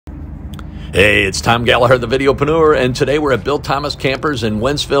Hey, it's Tom Gallagher, the Videopreneur, and today we're at Bill Thomas Campers in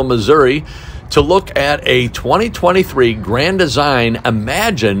Wentzville, Missouri to look at a 2023 Grand Design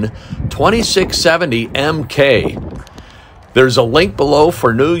Imagine 2670 MK. There's a link below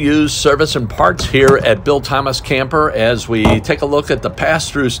for new, used, service, and parts here at Bill Thomas Camper. As we take a look at the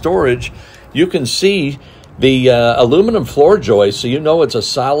pass-through storage, you can see the aluminum floor joist, so you know it's a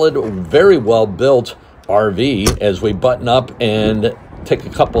solid, very well-built RV. As we button up and take a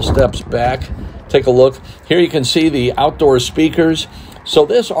couple steps back, take a look. Here you can see the outdoor speakers. So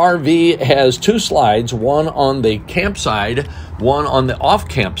this RV has two slides, one on the camp side, one on the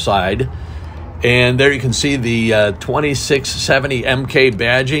off-camp side. And there you can see the 2670 MK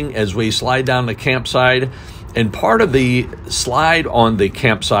badging as we slide down the campsite. And part of the slide on the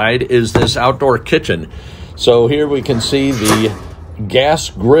campsite is this outdoor kitchen. So here we can see the gas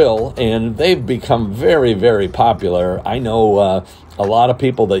grill, and they've become very, very popular. I know a lot of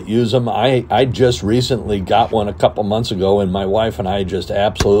people that use them. I just recently got one a couple months ago, and my wife and I just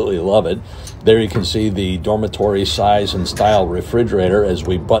absolutely love it. There you can see the dormitory size and style refrigerator as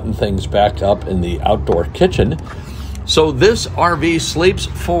we button things back up in the outdoor kitchen. So this RV sleeps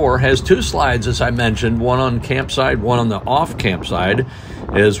four, has two slides, as I mentioned, one on campsite, one on the off campsite.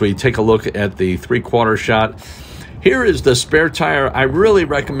 As we take a look at the three-quarter shot, here is the spare tire. I really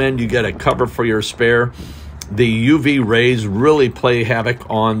recommend you get a cover for your spare. The UV rays really play havoc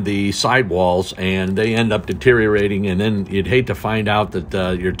on the sidewalls, and they end up deteriorating, and then you'd hate to find out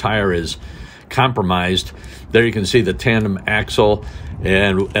that your tire is compromised. There you can see the tandem axle,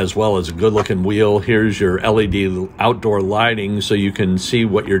 and as well as a good-looking wheel. Here's your LED outdoor lighting, so you can see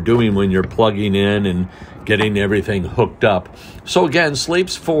what you're doing when you're plugging in and getting everything hooked up. So again,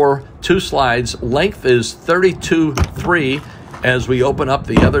 sleeps for two slides. Length is 32.3. As we open up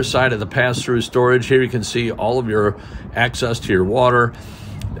the other side of the pass-through storage, here you can see all of your access to your water,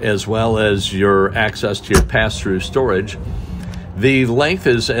 as well as your access to your pass-through storage. The length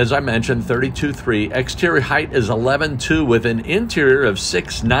is, as I mentioned, 32.3. Exterior height is 11.2 with an interior of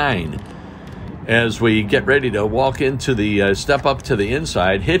 6.9. As we get ready to walk into the step up to the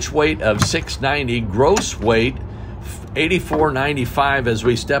inside, hitch weight of 690, gross weight 84.95 as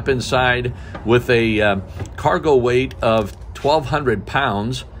we step inside, with a cargo weight of 1,200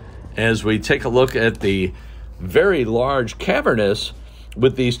 pounds. As we take a look at the very large cavernous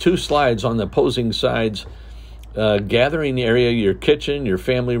with these two slides on the opposing sides, gathering area, your kitchen, your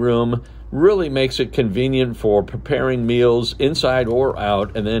family room, really makes it convenient for preparing meals inside or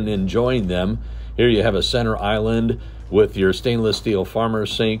out and then enjoying them. Here you have a center island with your stainless steel farmer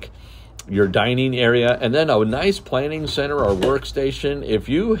sink, your dining area, and then a nice planning center or workstation. If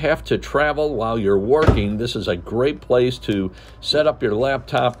you have to travel while you're working, this is a great place to set up your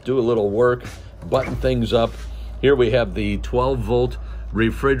laptop, do a little work, button things up. Here we have the 12-volt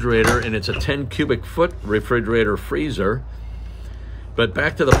refrigerator, and it's a 10 cubic foot refrigerator freezer. But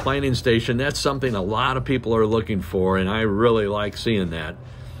back to the planning station, that's something a lot of people are looking for, and I really like seeing that.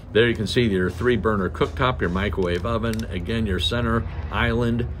 There you can see your 3-burner cooktop, your microwave oven, again, your center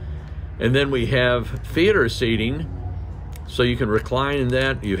island. And then we have theater seating, so you can recline in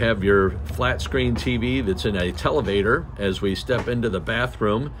that. You have your flat screen TV that's in a televator. As we step into the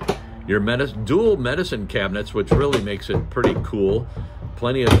bathroom, your dual medicine cabinets, which really makes it pretty cool.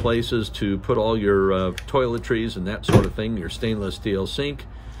 Plenty of places to put all your toiletries and that sort of thing, your stainless steel sink.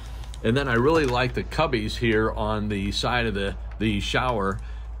 And then I really like the cubbies here on the side of the shower.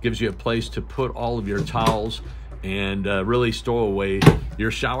 Gives you a place to put all of your towels and really store away.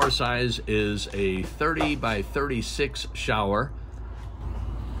 Your shower size is a 30 by 36 shower.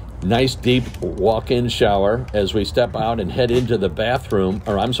 Nice deep walk-in shower as we step out and head into the bathroom,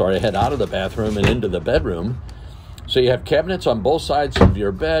 or I'm sorry, head out of the bathroom and into the bedroom. So you have cabinets on both sides of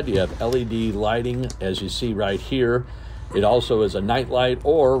your bed. You have LED lighting, as you see right here. It also is a night light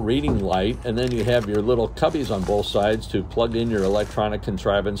or reading light. And then you have your little cubbies on both sides to plug in your electronic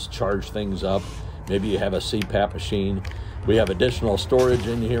contrivance, charge things up. Maybe you have a CPAP machine. We have additional storage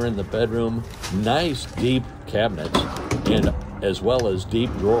in here in the bedroom. Nice deep cabinets, and as well as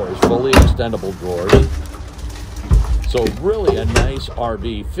deep drawers, fully extendable drawers. So really a nice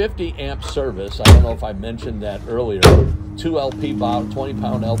RV. 50 amp service. I don't know if I mentioned that earlier. 2 LP bottle,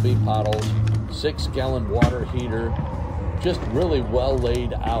 20-pound LP bottles, 6-gallon water heater. Just really well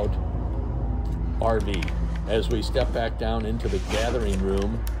laid out RV. As we step back down into the gathering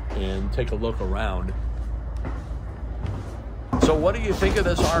room and take a look around. So what do you think of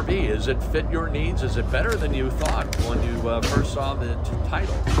this RV? Does it fit your needs? Is it better than you thought when you first saw the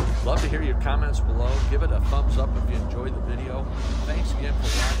title? Love to hear your comments below. Give it a thumbs up if you enjoyed the video. Thanks again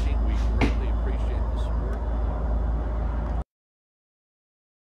for watching.